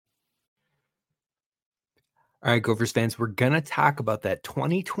All right, Gophers fans, we're going to talk about that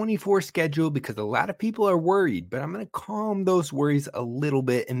 2024 schedule because a lot of people are worried, but I'm going to calm those worries a little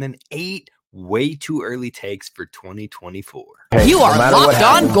bit and then 8 way too early takes for 2024. Hey, You are Locked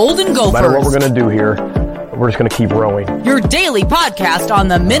On Golden Gophers. No matter what we're going to do here, we're just going to keep rowing. Your daily podcast on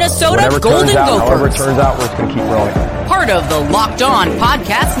the Minnesota Golden Gophers. However it turns out, we're just going to keep rowing. Part of the Locked On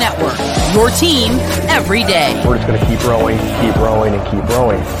Podcast Network. Your team every day. We're just going to keep rowing, and keep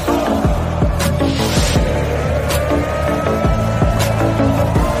rowing.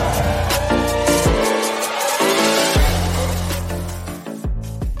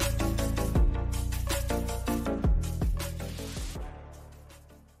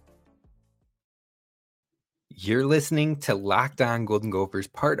 You're listening to Locked On Golden Gophers,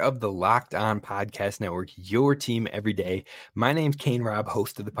 part of the Locked On Podcast Network, your team every day. My name's Kane Robb,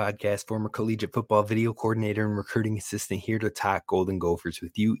 host of the podcast, former collegiate football video coordinator and recruiting assistant, here to talk Golden Gophers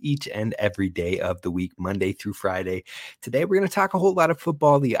with you each and every day of the week, Monday through Friday. Today, we're going to talk a whole lot of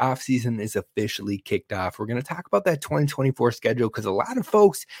football. The offseason is officially kicked off. We're going to talk about that 2024 schedule because a lot of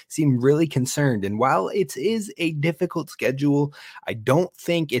folks seem really concerned. And while it is a difficult schedule, I don't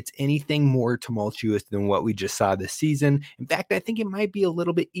think it's anything more tumultuous than what we just saw this season. In fact, I think it might be a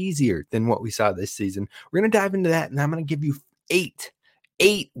little bit easier than what we saw this season. We're going to dive into that, and I'm going to give you eight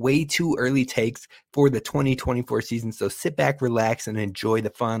way too early takes for the 2024 season. So sit back, relax, and enjoy the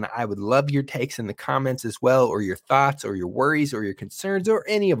fun. I would love your takes in the comments as well, or your thoughts, or your worries, or your concerns, or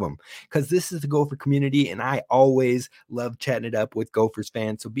any of them, because this is the Gopher community, and I always love chatting it up with Gophers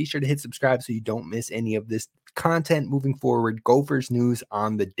fans. So be sure to hit subscribe so you don't miss any of this content moving forward. Gophers news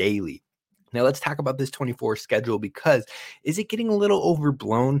on the daily. Now let's talk about this 24 schedule, because is it getting a little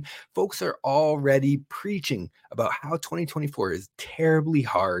overblown? Folks are already preaching about how 2024 is terribly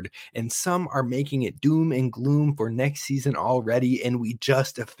hard, and some are making it doom and gloom for next season already, and we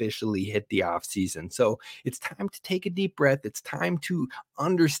just officially hit the off season. So it's time to take a deep breath. It's time to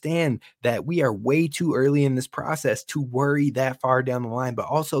understand that we are way too early in this process to worry that far down the line, but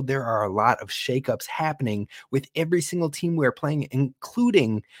also there are a lot of shakeups happening with every single team we're playing,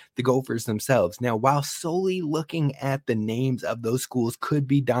 including the Gophers themselves. Now, while solely looking at the names of those schools could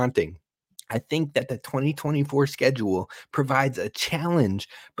be daunting, I think that the 2024 schedule provides a challenge,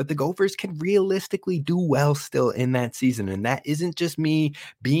 but the Gophers can realistically do well still in that season. And that isn't just me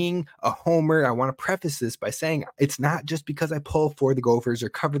being a homer. I want to preface this by saying it's not just because I pull for the Gophers or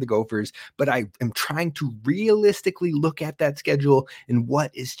cover the Gophers, but I am trying to realistically look at that schedule and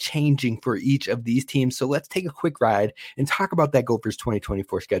what is changing for each of these teams. So let's take a quick ride and talk about that Gophers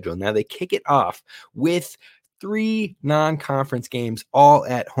 2024 schedule. Now, they kick it off with 3 non-conference games all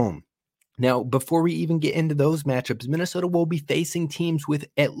at home. Now, before we even get into those matchups, Minnesota will be facing teams with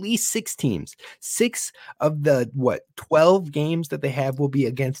at least 6 teams. 6 of the 12 games that they have will be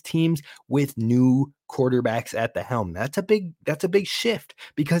against teams with new quarterbacks at the helm. That's a big shift,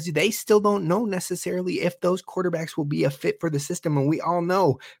 because they still don't know necessarily if those quarterbacks will be a fit for the system. And we all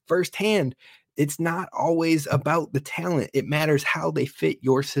know firsthand, it's not always about the talent. It matters how they fit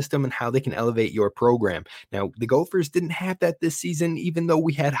your system and how they can elevate your program. Now, the Gophers didn't have that this season, even though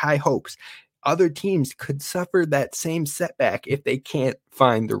we had high hopes. Other teams could suffer that same setback if they can't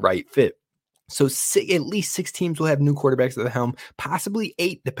find the right fit. So at least 6 teams will have new quarterbacks at the helm, possibly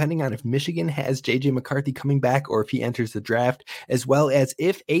 8, depending on if Michigan has J.J. McCarthy coming back or if he enters the draft, as well as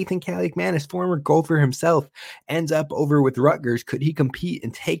if Ethan McManus, former Gopher himself, ends up over with Rutgers. Could he compete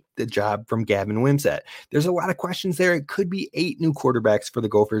and take the job from Gavin Wimsatt? There's a lot of questions there. It could be 8 new quarterbacks for the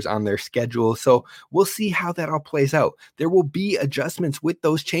Gophers on their schedule, so we'll see how that all plays out. There will be adjustments with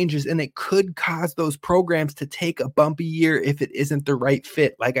those changes, and it could cause those programs to take a bumpy year if it isn't the right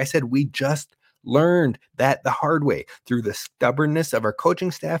fit. Like I said, we just learned that the hard way through the stubbornness of our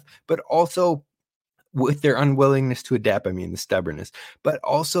coaching staff, but also with their unwillingness to adapt. I mean, the stubbornness, but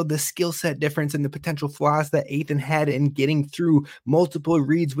also the skill set difference and the potential flaws that Ethan had in getting through multiple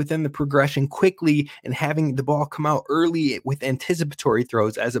reads within the progression quickly and having the ball come out early with anticipatory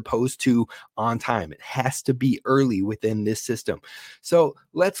throws as opposed to on time. It has to be early within this system. So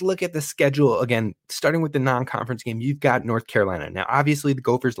let's look at the schedule again, starting with the non-conference game. You've got North Carolina. Now, obviously the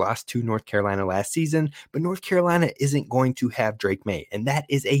Gophers lost to North Carolina last season, but North Carolina isn't going to have Drake May. And that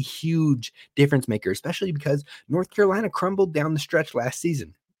is a huge difference maker, especially because North Carolina crumbled down the stretch last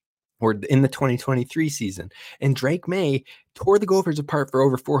season, or in the 2023 season. And Drake May tore the Gophers apart for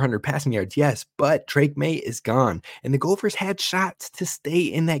over 400 passing yards, yes, but Drake May is gone. And the Gophers had shots to stay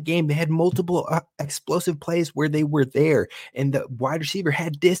in that game. They had multiple explosive plays where they were there, and the wide receiver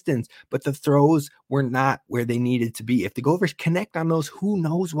had distance, but the throws were not where they needed to be. If the Gophers connect on those, who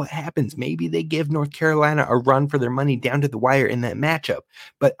knows what happens? Maybe they give North Carolina a run for their money down to the wire in that matchup.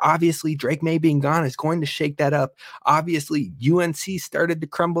 But obviously, Drake May being gone is going to shake that up. Obviously, UNC started to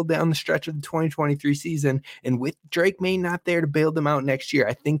crumble down the stretch of the 2023 season, and with Drake May not there to bail them out next year,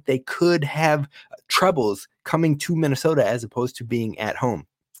 I think they could have troubles coming to Minnesota as opposed to being at home.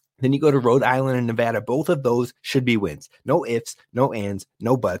 Then you go to Rhode Island and Nevada. Both of those should be wins. No ifs, no ands,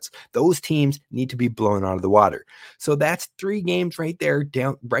 no buts. Those teams need to be blown out of the water. So that's 3 games right there,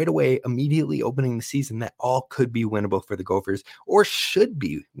 down right away, immediately opening the season that all could be winnable for the Gophers, or should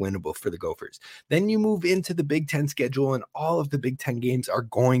be winnable for the Gophers. Then you move into the Big Ten schedule, and all of the Big Ten games are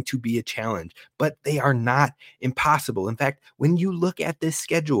going to be a challenge, but they are not impossible. In fact, when you look at this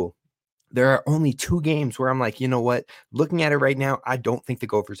schedule, there are only 2 games where I'm like, you know what? Looking at it right now, I don't think the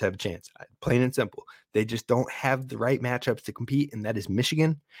Gophers have a chance. Plain and simple. They just don't have the right matchups to compete, and that is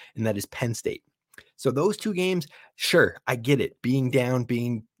Michigan and that is Penn State. So those 2 games, sure, I get it. Being down,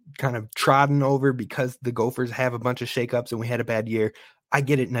 being kind of trodden over because the Gophers have a bunch of shakeups and we had a bad year. I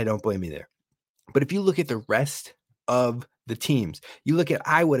get it, and I don't blame you there. But if you look at the rest of the teams, you look at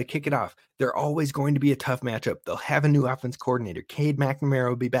Iowa to kick it off, they're always going to be a tough matchup. They'll have a new offense coordinator. Cade McNamara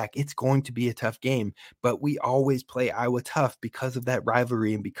will be back. It's going to be a tough game, but we always play Iowa tough because of that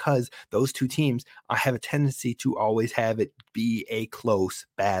rivalry and because those 2 teams have a tendency to always have it be a close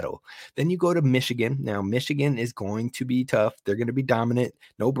battle. Then you go to Michigan. Now, Michigan is going to be tough. They're going to be dominant.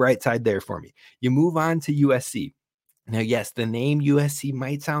 No bright side there for me. You move on to USC. Now, yes, the name USC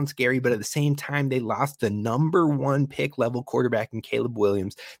might sound scary, but at the same time, they lost the number 1 pick level quarterback in Caleb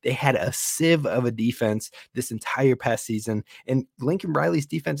Williams. They had a sieve of a defense this entire past season, and Lincoln Riley's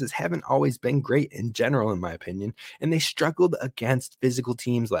defenses haven't always been great in general, in my opinion, and they struggled against physical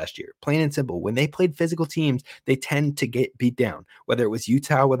teams last year. Plain and simple, when they played physical teams, they tend to get beat down, whether it was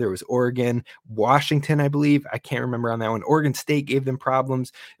Utah, whether it was Oregon, Washington, I believe. I can't remember on that one. Oregon State gave them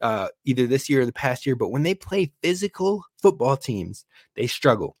problems either this year or the past year, but when they play physical football teams, they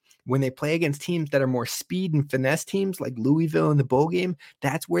struggle. When they play against teams that are more speed and finesse teams like Louisville in the bowl game,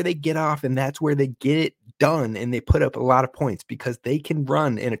 that's where they get off and that's where they get it done, and they put up a lot of points because they can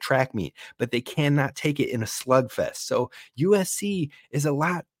run in a track meet, but they cannot take it in a slugfest. So USC is a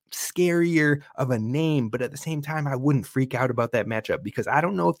lot scarier of a name, but at the same time, I wouldn't freak out about that matchup because I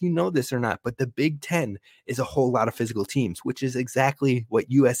don't know if you know this or not, but the Big Ten is a whole lot of physical teams, which is exactly what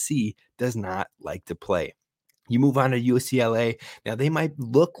USC does not like to play. You move on to UCLA. Now, they might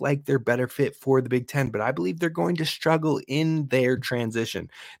look like they're better fit for the Big Ten, but I believe they're going to struggle in their transition.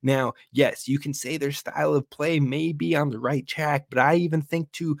 Now, yes, you can say their style of play may be on the right track, but I even think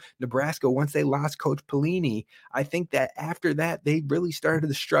to Nebraska, once they lost Coach Pelini, I think that after that, they really started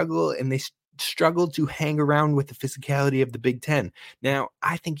to struggle, and they struggled to hang around with the physicality of the Big Ten. Now,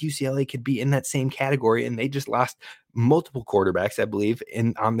 I think UCLA could be in that same category, and they just lost multiple quarterbacks, I believe,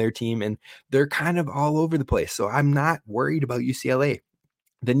 on their team, and they're kind of all over the place. So I'm not worried about UCLA.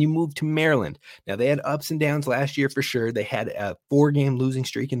 Then you move to Maryland. Now, they had ups and downs last year for sure. They had a 4-game losing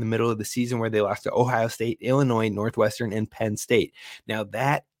streak in the middle of the season where they lost to Ohio State, Illinois, Northwestern, and Penn State. Now,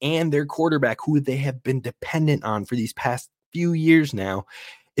 that and their quarterback, who they have been dependent on for these past few years now,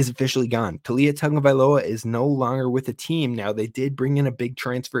 is officially gone. Talia Tagovailoa is no longer with the team. Now, they did bring in a big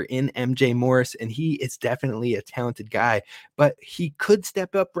transfer in MJ Morris, and he is definitely a talented guy, but he could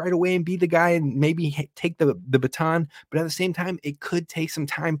step up right away and be the guy and maybe take the baton. But at the same time, it could take some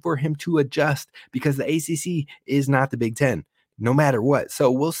time for him to adjust because the ACC is not the Big Ten, no matter what. So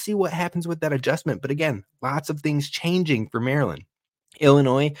we'll see what happens with that adjustment. But again, lots of things changing for Maryland.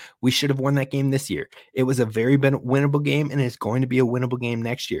 Illinois, we should have won that game this year. It was a very winnable game, and it's going to be a winnable game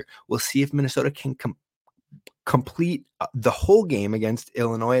next year. We'll see if Minnesota can complete the whole game against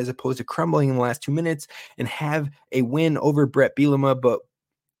Illinois as opposed to crumbling in the last 2 minutes and have a win over Brett Bielema, but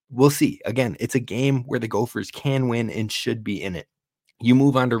we'll see. Again, it's a game where the Gophers can win and should be in it. You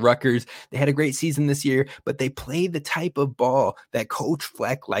move on to Rutgers. They had a great season this year, but they play the type of ball that Coach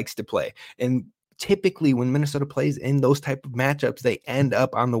Fleck likes to play. And typically when Minnesota plays in those type of matchups, they end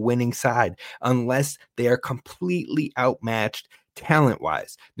up on the winning side unless they are completely outmatched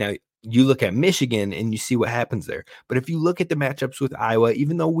talent-wise. Now, you look at Michigan and you see what happens there. But if you look at the matchups with Iowa,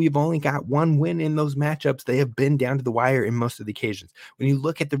 even though we've only got 1 win in those matchups, they have been down to the wire in most of the occasions. When you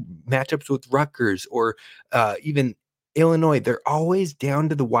look at the matchups with Rutgers or even Illinois, they're always down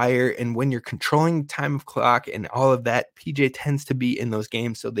to the wire. And when you're controlling time of clock and all of that, PJ tends to be in those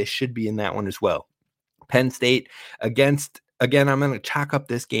games. So they should be in that one as well. Penn State again, I'm going to chalk up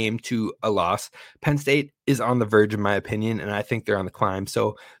this game to a loss. Penn State is on the verge, in my opinion, and I think they're on the climb.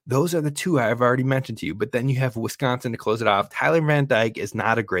 So those are the two I've already mentioned to you. But then you have Wisconsin to close it off. Tyler Van Dyke is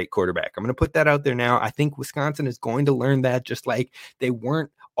not a great quarterback. I'm going to put that out there now. I think Wisconsin is going to learn that, just like they weren't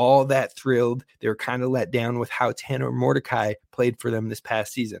all that thrilled. They were kind of let down with how Tanner Mordecai played for them this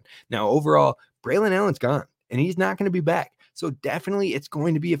past season. Now, overall, Braylon Allen's gone, and he's not going to be back. So definitely it's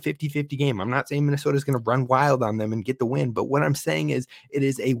going to be a 50-50 game. I'm not saying Minnesota is going to run wild on them and get the win, but what I'm saying is it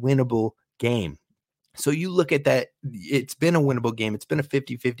is a winnable game. So you look at that, it's been a winnable game. It's been a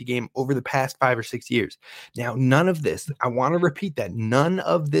 50-50 game over the past 5 or 6 years. Now, none of this, I want to repeat that, none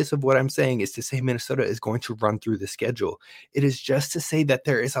of this of what I'm saying is to say Minnesota is going to run through the schedule. It is just to say that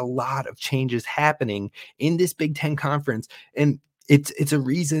there is a lot of changes happening in this Big Ten conference, and it's a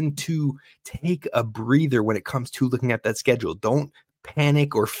reason to take a breather when it comes to looking at that schedule. Don't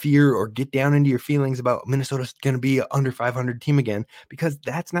panic or fear or get down into your feelings about Minnesota's going to be an under 500 team again, because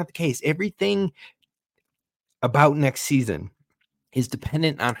that's not the case. Everything about next season is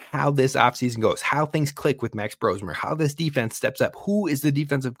dependent on how this offseason goes, how things click with Max Brosmer, how this defense steps up, who is the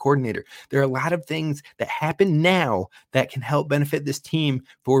defensive coordinator. There are a lot of things that happen now that can help benefit this team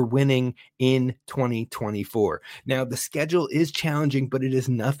for winning in 2024. Now, the schedule is challenging, but it is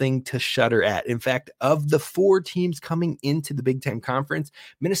nothing to shudder at. In fact, of the 4 teams coming into the Big Ten Conference,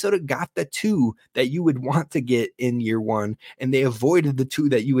 Minnesota got the 2 that you would want to get in year 1, and they avoided the 2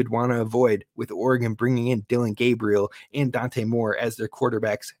 that you would want to avoid, with Oregon bringing in Dylan Gabriel and Dante Moore as their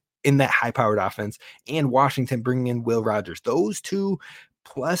quarterbacks in that high-powered offense, and Washington bringing in Will Rogers. Those 2,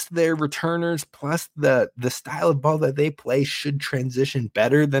 plus their returners, plus the style of ball that they play, should transition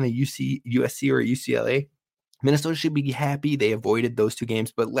better than a USC or a UCLA. Minnesota should be happy they avoided those 2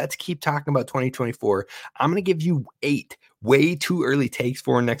 games, but let's keep talking about 2024. I'm going to give you 8 way too early takes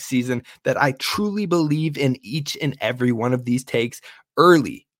for next season that I truly believe in each and every one of these takes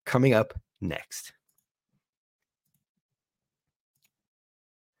early, coming up next.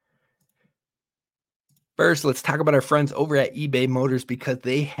 First, let's talk about our friends over at eBay Motors, because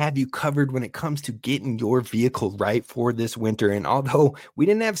they have you covered when it comes to getting your vehicle right for this winter. And although we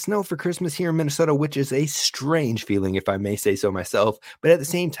didn't have snow for Christmas here in Minnesota, which is a strange feeling, if I may say so myself, but at the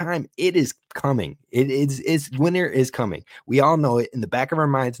same time, it is coming. Winter is coming. We all know it in the back of our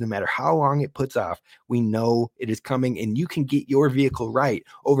minds. No matter how long it puts off, we know it is coming, and you can get your vehicle right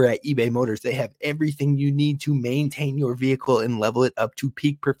over at eBay Motors. They have everything you need to maintain your vehicle and level it up to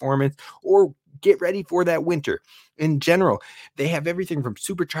peak performance, or get ready for that winter. In general, they have everything from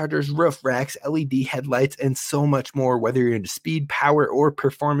superchargers, roof racks, LED headlights, and so much more. Whether you're into speed, power, or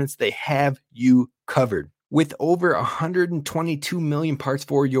performance, they have you covered. With over 122 million parts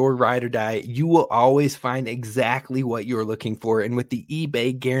for your ride or die, you will always find exactly what you're looking for. And with the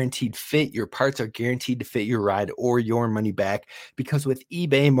eBay Guaranteed Fit, your parts are guaranteed to fit your ride or your money back, because with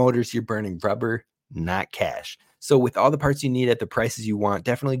eBay Motors, you're burning rubber, not cash. So with all the parts you need at the prices you want,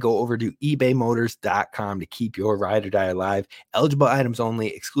 definitely go over to ebaymotors.com to keep your ride or die alive. Eligible items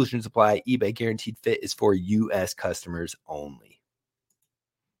only. Exclusions apply. eBay Guaranteed Fit is for U.S. customers only.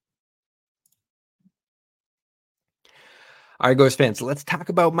 All right, Gophers fans, let's talk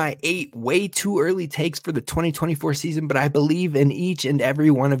about my 8 way too early takes for the 2024 season, but I believe in each and every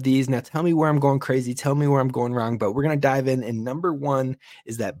one of these. Now, tell me where I'm going crazy. Tell me where I'm going wrong, but we're going to dive in. And number 1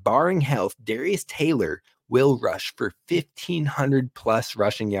 is that, barring health, Darius Taylor will rush for 1,500 plus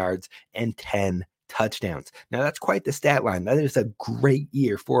rushing yards and 10 touchdowns. Now, that's quite the stat line. That is a great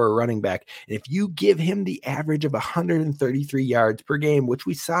year for a running back. And if you give him the average of 133 yards per game, which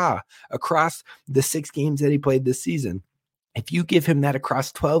we saw across the 6 games that he played this season, if you give him that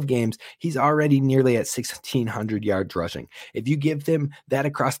across 12 games, he's already nearly at 1,600 yards rushing. If you give him that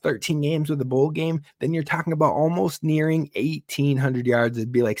across 13 games with a bowl game, then you're talking about almost nearing 1,800 yards.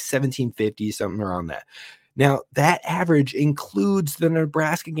 It'd be like 1,750, something around that. Now, that average includes the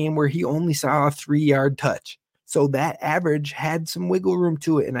Nebraska game where he only saw a 3-yard touch. So that average had some wiggle room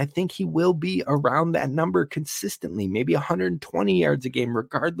to it, and I think he will be around that number consistently, maybe 120 yards a game.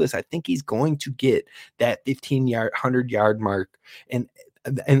 Regardless, I think he's going to get that 100-yard mark. And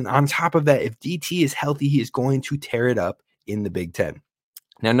on top of that, if DT is healthy, he is going to tear it up in the Big Ten.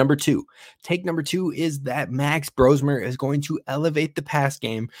 Now, take number two is that Max Brosmer is going to elevate the pass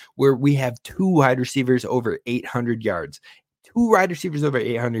game, where we have 2 wide receivers over 800 yards. 2 wide receivers over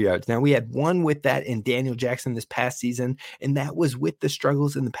 800 yards. Now, we had one with that in Daniel Jackson this past season, and that was with the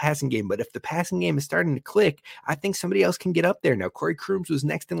struggles in the passing game. But if the passing game is starting to click, I think somebody else can get up there. Now, Corey Crooms was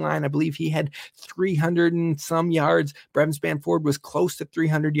next in line. I believe he had 300 and some yards. Brevin Spanford was close to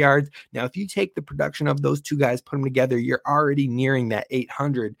 300 yards. Now, if you take the production of those two guys, put them together, you're already nearing that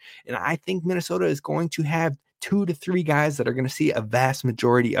 800. And I think Minnesota is going to have 2 to 3 guys that are going to see a vast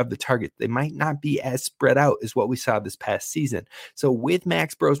majority of the targets. They might not be as spread out as what we saw this past season. So with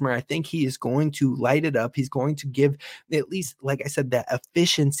Max Brosmer, I think he is going to light it up. He's going to give, at least, like I said, that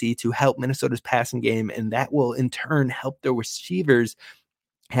efficiency to help Minnesota's passing game, and that will in turn help the receivers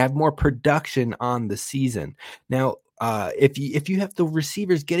have more production on the season. Now, if you have the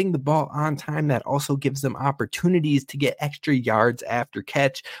receivers getting the ball on time, that also gives them opportunities to get extra yards after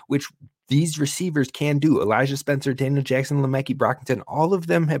catch, which these receivers can do. Elijah Spencer, Daniel Jackson, Lemeki Brockington, all of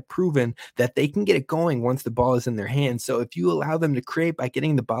them have proven that they can get it going once the ball is in their hands. So if you allow them to create by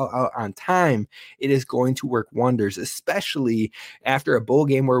getting the ball out on time, it is going to work wonders, especially after a bowl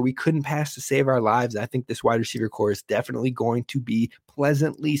game where we couldn't pass to save our lives. I think this wide receiver core is definitely going to be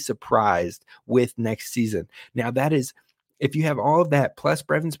pleasantly surprised with next season. Now, that is, if you have all of that, plus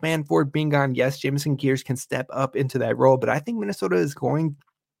Brevin Spanford being gone, yes, Jamison Gears can step up into that role, but I think Minnesota is going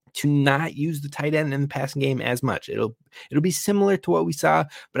to not use the tight end in the passing game as much. It'll be similar to what we saw,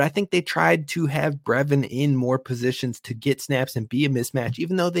 but I think they tried to have Brevin in more positions to get snaps and be a mismatch.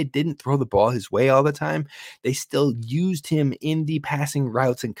 Even though they didn't throw the ball his way all the time, they still used him in the passing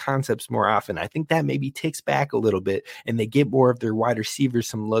routes and concepts more often. I think that maybe ticks back a little bit, and they get more of their wide receivers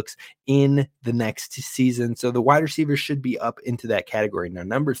some looks in the next season. So the wide receivers should be up into that category. Now,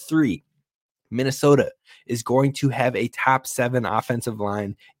 number 3, Minnesota is going to have a top 7 offensive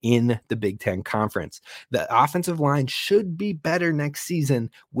line in the Big Ten Conference. The offensive line should be better next season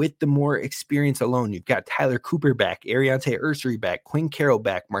with the more experience alone. You've got Tyler Cooper back, Ariante Ursery back, Quinn Carroll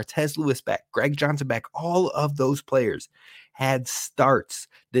back, Martez Lewis back, Greg Johnson back. All of those players had starts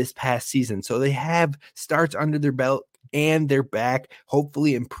this past season. So they have starts under their belt, and they're back,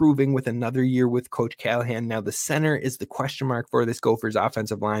 hopefully improving with another year with Coach Callahan. Now, the center is the question mark for this Gophers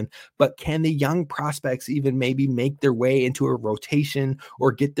offensive line, but can the young prospects even maybe make their way into a rotation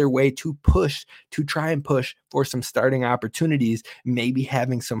or get their way to try and push for some starting opportunities, maybe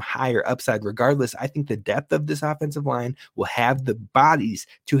having some higher upside? Regardless, I think the depth of this offensive line will have the bodies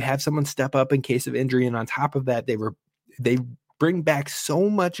to have someone step up in case of injury. And on top of that, they bring back so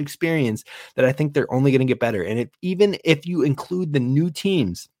much experience that I think they're only going to get better. And even if you include the new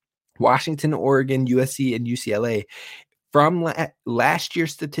teams, Washington, Oregon, USC, and UCLA, from last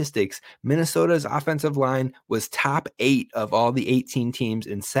year's statistics, Minnesota's offensive line was top 8 of all the 18 teams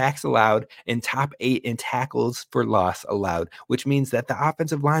in sacks allowed and top 8 in tackles for loss allowed, which means that the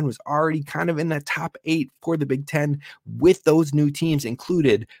offensive line was already kind of in that top 8 for the Big Ten with those new teams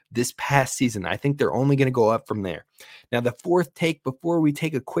included this past season. I think they're only going to go up from there. Now, the fourth take before we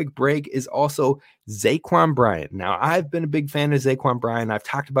take a quick break is also Zaquan Bryant. Now, I've been a big fan of Zaquan Bryant. I've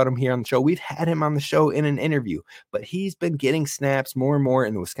talked about him here on the show. We've had him on the show in an interview, but he's been getting snaps more and more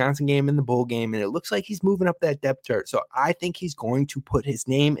in the Wisconsin game, in the bowl game, and it looks like he's moving up that depth chart. So I think he's going to put his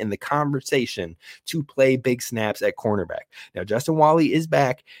name in the conversation to play big snaps at cornerback. Now, Justin Wally is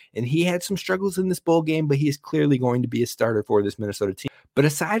back, and he had some struggles in this bowl game, but he is clearly going to be a starter for this Minnesota team. But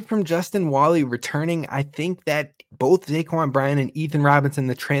aside from Justin Wally returning, I think that both Zaquan Bryant and Ethan Robinson,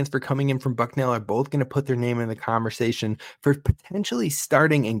 the transfer coming in from Bucknell, are both going to put their name in the conversation for potentially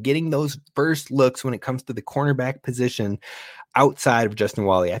starting and getting those first looks when it comes to the cornerback position outside of Justin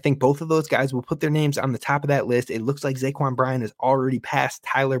Wally. I think both of those guys will put their names on the top of that list. It looks like Zaquan Bryant has already passed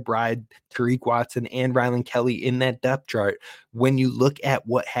Tyler Bride, Tariq Watson, and Rylan Kelly in that depth chart when you look at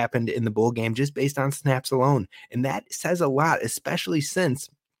what happened in the bowl game just based on snaps alone. And that says a lot, especially since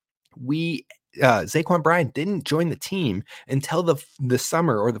Zaquan Bryant didn't join the team until the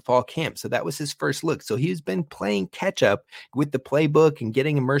summer or the fall camp. So that was his first look. So he's been playing catch up with the playbook and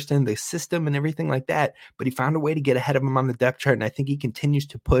getting immersed in the system and everything like that. But he found a way to get ahead of him on the depth chart. And I think he continues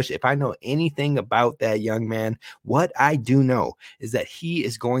to push. If I know anything about that young man, what I do know is that he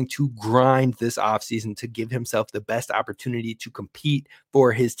is going to grind this offseason to give himself the best opportunity to compete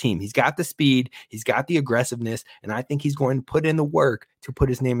for his team. He's got the speed, he's got the aggressiveness, and I think he's going to put in the work to put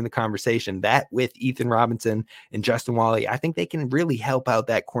his name in the conversation. That with Ethan Robinson and Justin Wally, I think they can really help out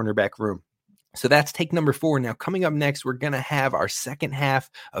that cornerback room. So that's take number 4. Now, coming up next, we're going to have our second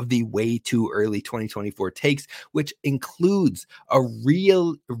half of the way too early 2024 takes, which includes a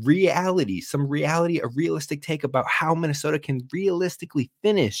realistic take about how Minnesota can realistically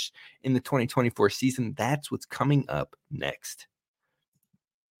finish in the 2024 season. That's what's coming up next.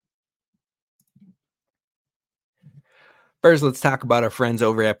 First, let's talk about our friends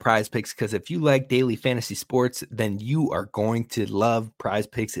over at Prize Picks, because if you like daily fantasy sports, then you are going to love Prize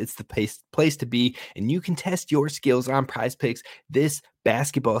Picks. It's the place to be, and you can test your skills on Prize Picks this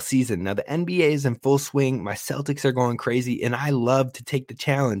basketball season. Now, the NBA is in full swing. My Celtics are going crazy, and I love to take the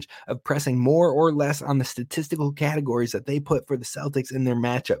challenge of pressing more or less on the statistical categories that they put for the Celtics in their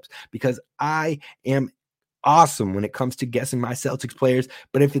matchups, because I am awesome when it comes to guessing my Celtics players.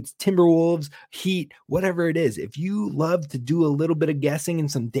 But if it's Timberwolves, Heat, whatever it is, if you love to do a little bit of guessing in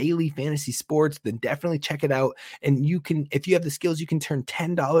some daily fantasy sports, then definitely check it out. And you can, if you have the skills, you can turn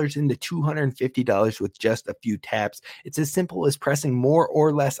 $10 into $250 with just a few taps. It's as simple as pressing more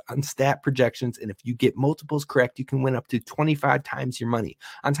or less on stat projections. And if you get multiples correct, you can win up to 25 times your money.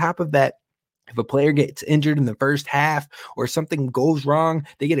 On top of that, if a player gets injured in the first half or something goes wrong,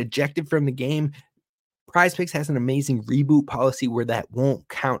 they get ejected from the game, Prize Picks has an amazing reboot policy where that won't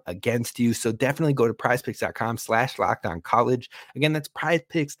count against you. So definitely go to prizepicks.com/lockedoncollege. Again, that's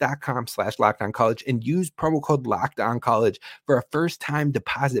prizepicks.com/lockedoncollege and use promo code lockedoncollege for a first time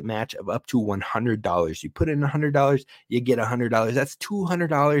deposit match of up to $100. You put in $100, you get $100. That's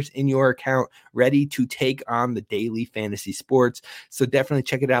 $200 in your account ready to take on the daily fantasy sports. So definitely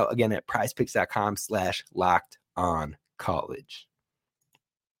check it out again at prizepicks.com/lockedoncollege.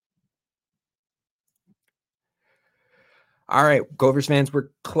 All right, Gophers fans, we're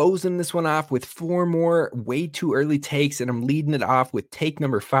closing this one off with 4 more way too early takes, and I'm leading it off with take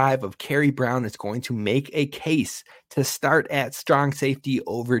number 5 of Kerry Brown is going to make a case to start at strong safety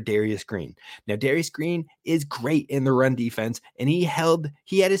over Darius Green. Now, Darius Green is great in the run defense, and he had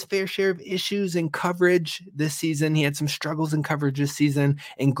his fair share of issues in coverage this season. He had some struggles in coverage this season,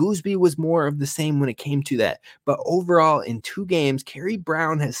 and Gooseby was more of the same when it came to that. But overall, in 2 games, Kerry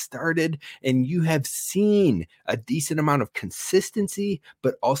Brown has started, and you have seen a decent amount of consistency,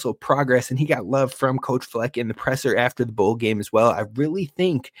 but also progress. And he got love from Coach Fleck in the presser after the bowl game as well. I really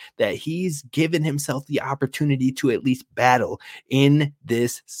think that he's given himself the opportunity to at least battle in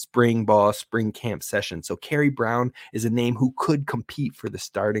this spring camp session. So Kerry Brown is a name who could compete for the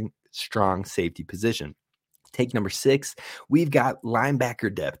starting strong safety position. Take number 6, we've got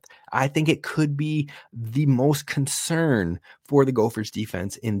linebacker depth. I think it could be the most concern for the Gophers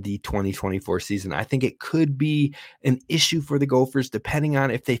defense in the 2024 season. I think it could be an issue for the Gophers depending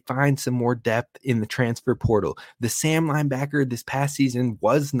on if they find some more depth in the transfer portal. The Sam linebacker this past season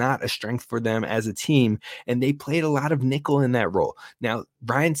was not a strength for them as a team, and they played a lot of nickel in that role. Now,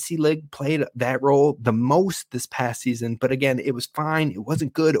 Brian Seelig played that role the most this past season, but again, it was fine. It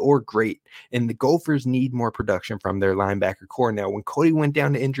wasn't good or great, and the Gophers need more production from their linebacker core. Now, when Cody went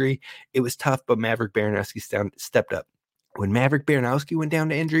down to injury, it was tough, but Maverick Baranowski stepped up. When Maverick Baranowski went down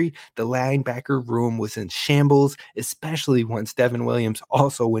to injury, the linebacker room was in shambles, especially once Devin Williams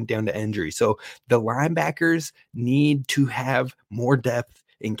also went down to injury. So the linebackers need to have more depth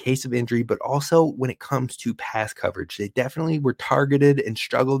in case of injury, but also when it comes to pass coverage. They definitely were targeted and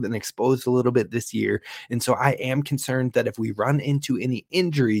struggled and exposed a little bit this year. And so I am concerned that if we run into any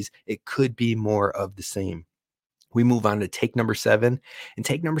injuries, it could be more of the same. We move on to take number 7, and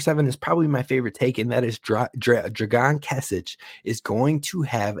take number 7 is probably my favorite take, and that is Dragan Kesic is going to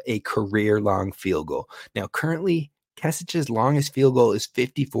have a career-long field goal. Now, currently, Kesic's longest field goal is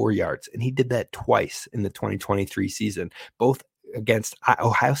 54 yards, and he did that twice in the 2023 season, both against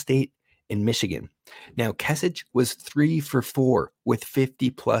Ohio State and Michigan. Now, Kesic was 3 for 4 with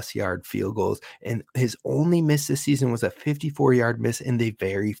 50-plus yard field goals, and his only miss this season was a 54-yard miss in the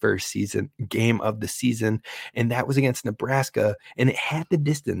very first game of the season, and that was against Nebraska, and it had the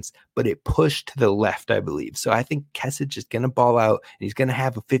distance, but it pushed to the left, I believe. So I think Kesic is going to ball out, and he's going to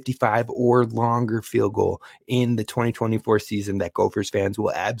have a 55 or longer field goal in the 2024 season that Gophers fans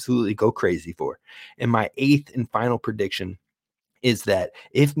will absolutely go crazy for. And my 8th and final prediction is that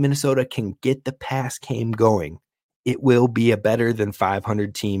if Minnesota can get the pass game going, it will be a better than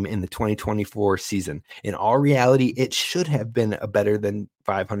 500 team in the 2024 season. In all reality, it should have been a better than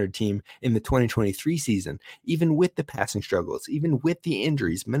 500 team in the 2023 season. Even with the passing struggles, even with the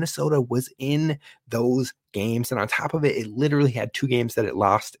injuries, Minnesota was in those games. And on top of it, it literally had 2 games that it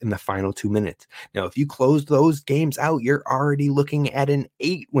lost in the final 2 minutes. Now, if you close those games out, you're already looking at an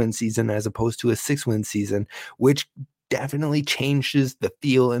 8-win season as opposed to a 6-win season, which definitely changes the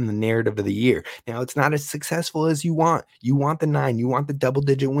feel and the narrative of the year. Now, it's not as successful as you want. You want the 9, you want the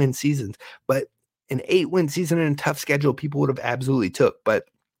double-digit win seasons, but an 8-win season and a tough schedule, people would have absolutely took. But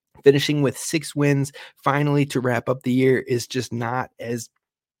finishing with 6 wins finally to wrap up the year is just not as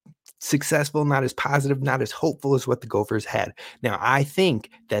successful, not as positive, not as hopeful as what the Gophers had. Now, I think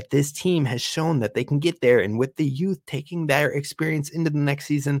that this team has shown that they can get there, and with the youth taking their experience into the next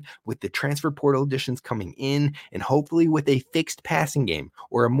season, with the transfer portal additions coming in, and hopefully with a fixed passing game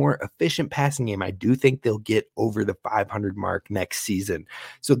or a more efficient passing game, I do think they'll get over the 500 mark next season.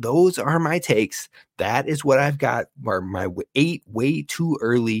 So those are my takes. That is what I've got for my 8 way too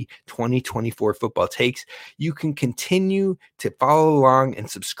early 2024 football takes. You can continue to follow along and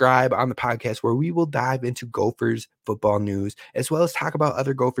subscribe on the podcast, where we will dive into Gophers football news, as well as talk about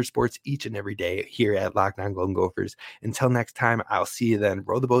other Gopher sports each and every day here at Locked On Golden Gophers. Until next time, I'll see you then.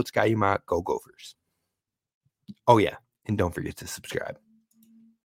 Row the boat, Sky Go Gophers. Oh yeah, and don't forget to subscribe.